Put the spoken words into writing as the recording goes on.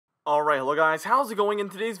Alright, hello guys, how's it going? In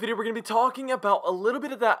today's video, we're going to be talking about a little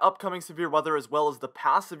bit of that upcoming severe weather as well as the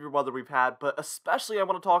past severe weather we've had, but especially I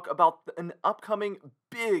want to talk about an upcoming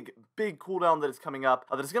big cooldown that is coming up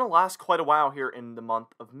that is going to last quite a while here in the month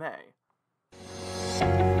of May.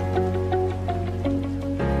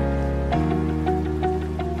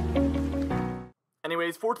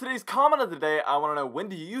 Anyways, for today's comment of the day, I want to know, when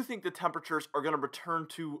do you think the temperatures are going to return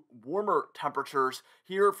to warmer temperatures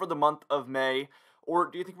here for the month of May? Or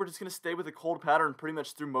do you think we're just going to stay with a cold pattern pretty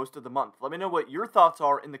much through most of the month? Let me know what your thoughts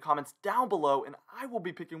are in the comments down below, and I will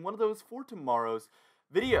be picking one of those for tomorrow's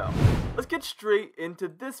video. Let's get straight into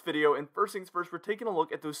this video, and first things first, we're taking a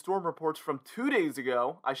look at those storm reports from 2 days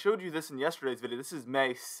ago. I showed you this in yesterday's video. This is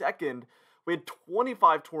May 2nd. We had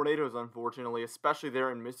 25 tornadoes, unfortunately, especially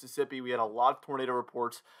there in Mississippi. We had a lot of tornado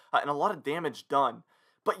reports and a lot of damage done.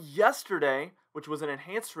 But yesterday, which was an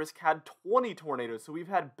enhanced risk, had 20 tornadoes. So we've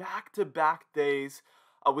had back-to-back days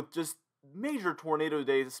with just major tornado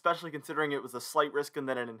days, especially considering it was a slight risk and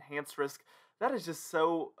then an enhanced risk. That is just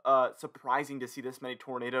so surprising to see this many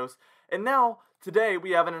tornadoes. And now, today,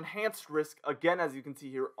 we have an enhanced risk, again, as you can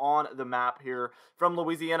see here on the map here, from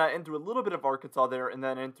Louisiana in through a little bit of Arkansas there, and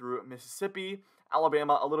then in through Mississippi,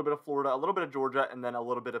 Alabama, a little bit of Florida, a little bit of Georgia, and then a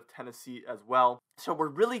little bit of Tennessee as well. So we're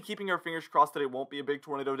really keeping our fingers crossed that it won't be a big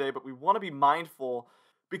tornado day, but we want to be mindful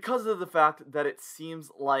because of the fact that it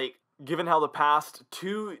seems like, given how the past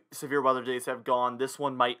 2 severe weather days have gone, this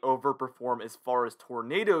one might overperform as far as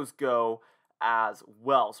tornadoes go as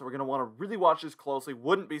well. So we're going to want to really watch this closely.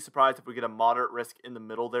 Wouldn't be surprised if we get a moderate risk in the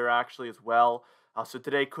middle there actually as well. So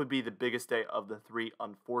today could be the biggest day of the 3,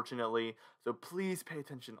 unfortunately. So please pay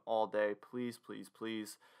attention all day. Please, please,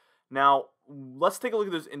 please. Now, let's take a look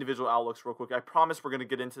at those individual outlooks real quick. I promise we're going to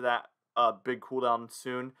get into that big cooldown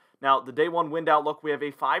soon. Now, the day 1 wind outlook, we have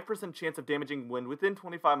a 5% chance of damaging wind within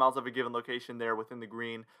 25 miles of a given location there within the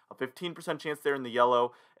green, a 15% chance there in the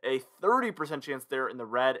yellow, a 30% chance there in the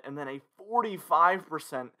red, and then a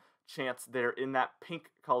 45% chance there in that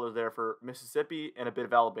pink color there for Mississippi and a bit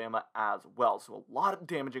of Alabama as well. So a lot of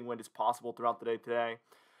damaging wind is possible throughout the day today.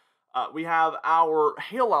 We have our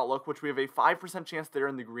hail outlook, which we have a 5% chance there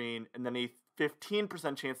in the green, and then a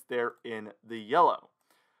 15% chance there in the yellow.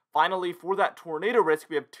 Finally, for that tornado risk,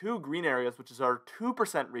 we have 2 green areas, which is our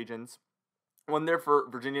 2% regions. One there for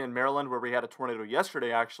Virginia and Maryland, where we had a tornado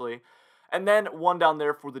yesterday, actually. And then one down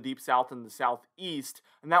there for the deep south and the southeast.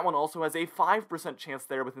 And that one also has a 5% chance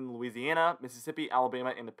there within Louisiana, Mississippi,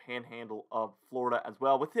 Alabama, and the panhandle of Florida as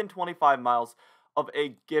well, within 25 miles of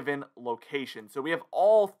a given location. So we have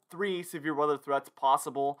all 3 severe weather threats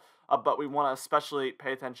possible, but we want to especially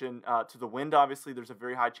pay attention to the wind. Obviously, there's a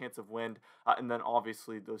very high chance of wind, and then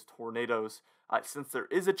obviously those tornadoes. Since there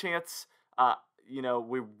is a chance, we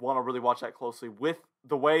want to really watch that closely. With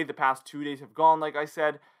the way the past 2 days have gone, like I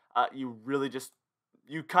said, you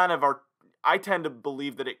kind of are. I tend to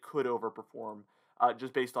believe that it could overperform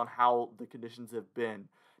just based on how the conditions have been.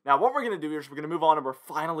 Now, what we're going to do here is we're going to move on, and we're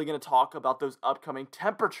finally going to talk about those upcoming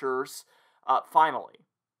temperatures finally.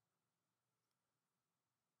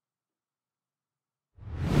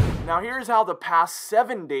 Now, here's how the past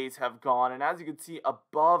 7 days have gone, and as you can see,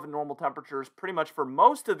 above normal temperatures pretty much for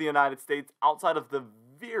most of the United States outside of the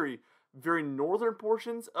very, very northern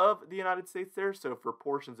portions of the United States there. So for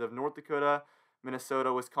portions of North Dakota,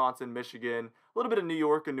 Minnesota, Wisconsin, Michigan, a little bit of New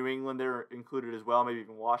York and New England there included as well, maybe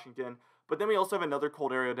even Washington. But then we also have another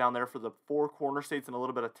cold area down there for the 4 corner states and a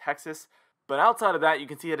little bit of Texas. But outside of that, you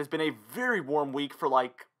can see it has been a very warm week for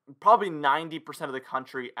like probably 90% of the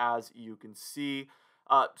country, as you can see.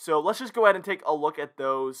 So let's just go ahead and take a look at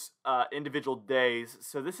those individual days.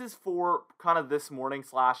 So this is for kind of this morning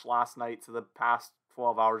 / last night, so the past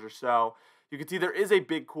 12 hours or so. You can see there is a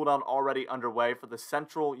big cooldown already underway for the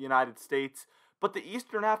central United States, but the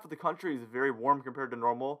eastern half of the country is very warm compared to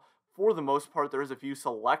normal. For the most part, there is a few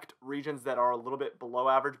select regions that are a little bit below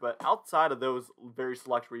average, but outside of those very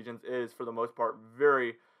select regions, it is for the most part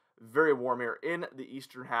very, very warm here in the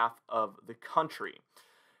eastern half of the country.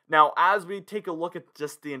 Now, as we take a look at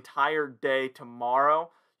just the entire day tomorrow,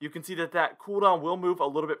 you can see that that cooldown will move a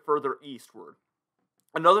little bit further eastward.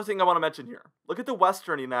 Another thing I want to mention here, look at the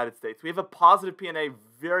western United States. We have a positive PNA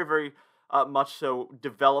very, very much so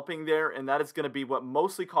developing there, and that is going to be what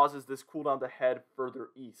mostly causes this cooldown to head further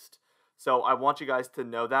east. So I want you guys to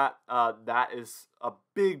know that. That is a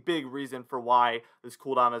big, big reason for why this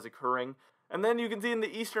cooldown is occurring. And then you can see in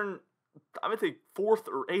the eastern, I'm going to say 4th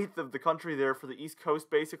or 8th of the country there for the East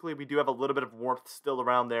Coast, basically, we do have a little bit of warmth still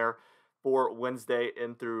around there for Wednesday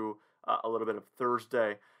and through a little bit of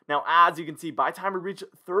Thursday. Now, as you can see, by the time we reach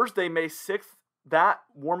Thursday, May 6th, that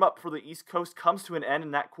warm-up for the East Coast comes to an end,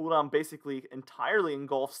 and that cooldown basically entirely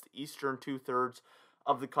engulfs the eastern two-thirds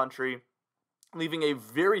of the country, leaving a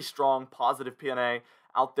very strong positive PNA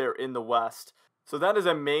out there in the West. So that is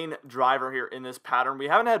a main driver here in this pattern. We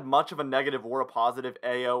haven't had much of a negative or a positive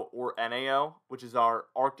AO or NAO, which is our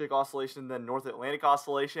Arctic oscillation, then North Atlantic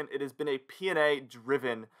oscillation. It has been a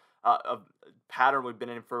PNA-driven pattern we've been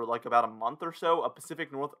in for like about a month or so, a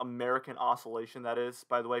Pacific North American oscillation, that is,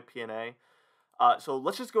 by the way, PNA. So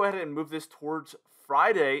let's just go ahead and move this towards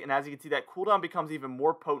Friday, and as you can see, that cooldown becomes even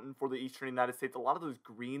more potent for the eastern United States. A lot of those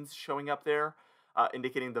greens showing up there,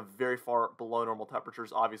 indicating the very far below normal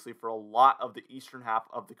temperatures, obviously, for a lot of the eastern half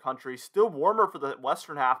of the country. Still warmer for the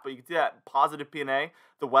western half, but you can see that positive PNA.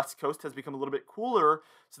 The west coast has become a little bit cooler,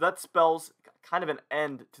 so that spells kind of an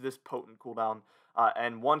end to this potent cooldown.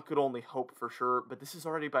 And one could only hope for sure, but this is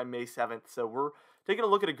already by May 7th, so we're taking a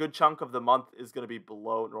look at a good chunk of the month is going to be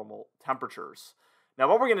below normal temperatures. Now,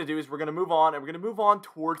 what we're going to do is we're going to move on, and we're going to move on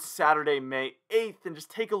towards Saturday, May 8th, and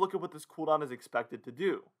just take a look at what this cooldown is expected to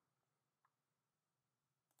do.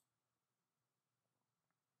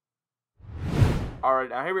 All right,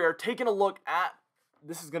 now here we are taking a look at,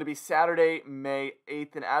 this is going to be Saturday, May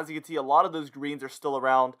 8th, and as you can see, a lot of those greens are still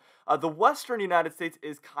around. The western United States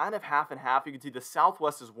is kind of half and half. You can see the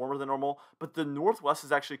southwest is warmer than normal, but the northwest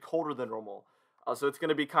is actually colder than normal. So it's going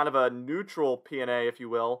to be kind of a neutral PNA, if you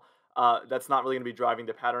will. That's not really going to be driving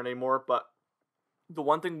the pattern anymore, but the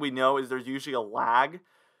one thing we know is there's usually a lag.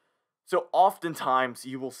 So oftentimes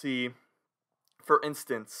you will see, for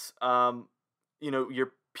instance,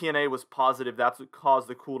 your PNA was positive. That's what caused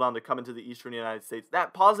the cooldown to come into the eastern United States.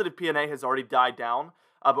 That positive PNA has already died down,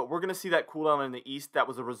 but we're going to see that cooldown in the east that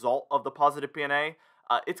was a result of the positive PNA.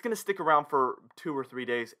 It's going to stick around for 2 or 3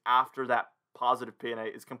 days after that positive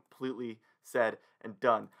PNA is completely said and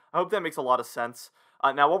done. I hope that makes a lot of sense.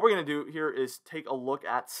 Now, what we're going to do here is take a look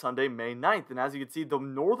at Sunday, May 9th. And as you can see, the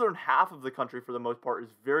northern half of the country, for the most part, is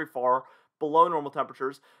very far below normal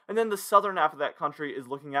temperatures. And then the southern half of that country is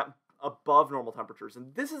looking at above normal temperatures.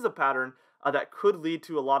 And this is a pattern that could lead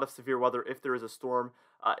to a lot of severe weather if there is a storm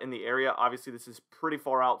in the area. Obviously, this is pretty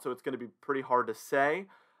far out, so it's going to be pretty hard to say.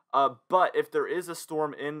 But if there is a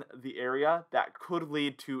storm in the area, that could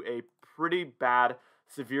lead to a pretty bad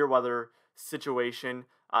severe weather situation.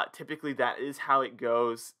 Typically, that is how it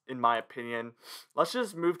goes, in my opinion. Let's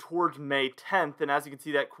just move towards May 10th, and as you can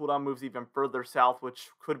see, that cooldown moves even further south, which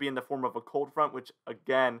could be in the form of a cold front, which,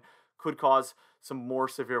 again, could cause some more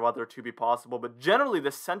severe weather to be possible. But generally,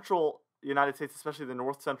 the central United States, especially the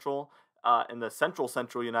north central and the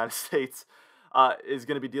central United States, is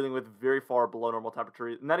going to be dealing with very far below normal temperature,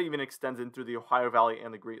 and that even extends in through the Ohio Valley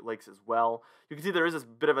and the Great Lakes as well. You can see there is this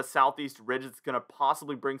bit of a southeast ridge that's going to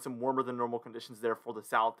possibly bring some warmer than normal conditions there for the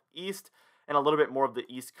southeast and a little bit more of the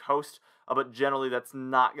east coast, but generally that's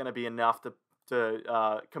not going to be enough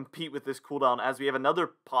to compete with this cooldown, as we have another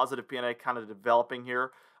positive PNA kind of developing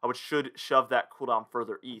here, which should shove that cooldown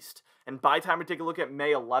further east. And by the time we take a look at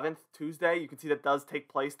May 11th, Tuesday, you can see that does take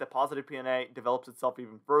place. That positive PNA develops itself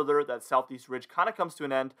even further. That southeast ridge kind of comes to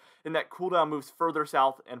an end, and that cooldown moves further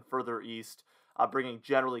south and further east, bringing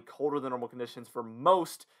generally colder than normal conditions for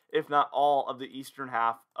most, if not all, of the eastern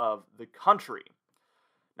half of the country.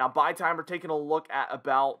 Now, by the time we're taking a look at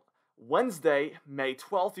about Wednesday, May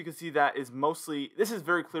 12th, you can see that is mostly, this is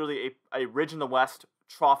very clearly a ridge in the west,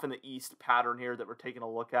 trough in the east pattern here that we're taking a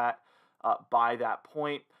look at by that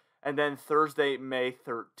point. And then Thursday, May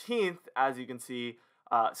 13th, as you can see,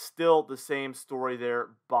 still the same story there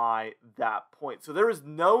by that point. So there is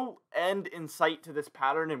no end in sight to this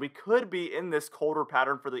pattern, and we could be in this colder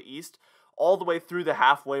pattern for the east all the way through the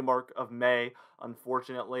halfway mark of May,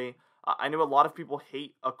 unfortunately. I know a lot of people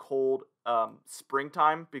hate a cold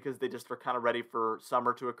springtime because they just are kind of ready for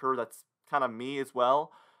summer to occur. That's kind of me as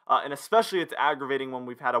well. And especially it's aggravating when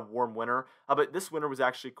we've had a warm winter. But this winter was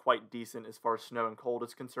actually quite decent as far as snow and cold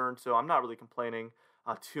is concerned, so I'm not really complaining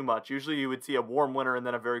too much. Usually you would see a warm winter and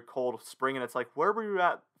then a very cold spring, and it's like, where were you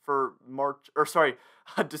at for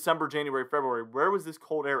December, January, February? Where was this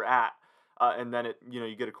cold air at? And then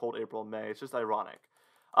you get a cold April and May. It's just ironic.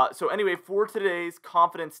 So anyway, for today's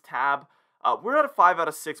confidence tab, we're at a 5 out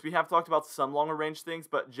of 6. We have talked about some longer range things,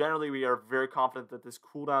 but generally we are very confident that this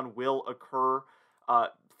cooldown will occur.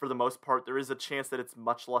 For the most part, there is a chance that it's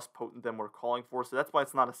much less potent than we're calling for, so that's why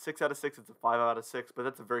it's not a 6 out of 6, it's a 5 out of 6, but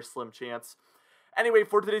that's a very slim chance. Anyway,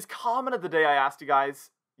 for today's comment of the day, I asked you guys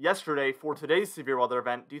yesterday for today's severe weather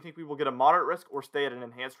event, do you think we will get a moderate risk or stay at an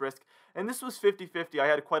enhanced risk? And this was 50-50. I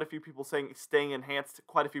had quite a few people saying staying enhanced,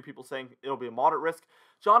 quite a few people saying it'll be a moderate risk.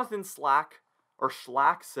 Jonathan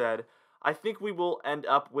Schlack said, I think we will end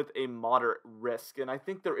up with a moderate risk, and I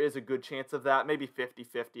think there is a good chance of that, maybe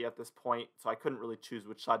 50-50 at this point, so I couldn't really choose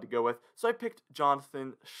which side to go with. So I picked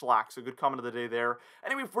Jonathan Schlack, so good comment of the day there.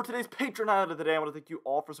 Anyway, for today's patron highlight of the day, I want to thank you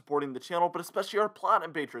all for supporting the channel, but especially our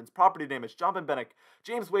platinum patrons: Property Damage, John Benbenek,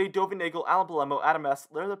 James Wade, Dovin Nagel, Alan Palermo, Adam S.,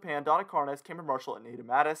 Larry the Pan, Donna Carnes, Cameron Marshall, and Ada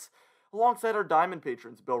Mattis. Alongside our diamond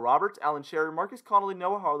patrons: Bill Roberts, Alan Sherry, Marcus Connolly,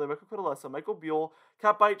 Noah Harley, Michael Cotalessa, Michael Buell,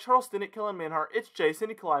 Catbite, Charles Stinnett, Kellen Manhart, It's Jay,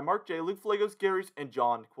 Cindy Kalai, Mark J, Luke Flagos, Gary's, and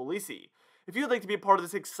John Quilisi. If you'd like to be a part of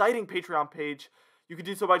this exciting Patreon page, you can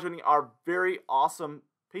do so by joining our very awesome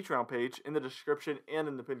Patreon page in the description and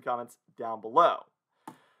in the pinned comments down below.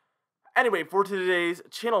 Anyway, for today's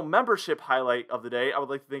channel membership highlight of the day, I would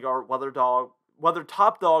like to thank our Weather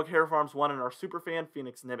Top Dog, Hair Farms 1, and our superfan,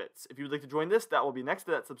 Phoenix Nibbits. If you would like to join this, that will be next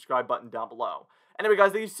to that subscribe button down below. Anyway,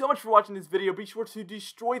 guys, thank you so much for watching this video. Be sure to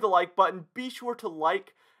destroy the like button. Be sure to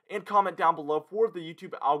like and comment down below for the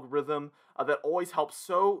YouTube algorithm. That always helps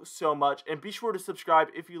so much. And be sure to subscribe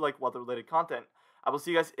if you like weather-related content. I will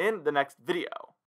see you guys in the next video.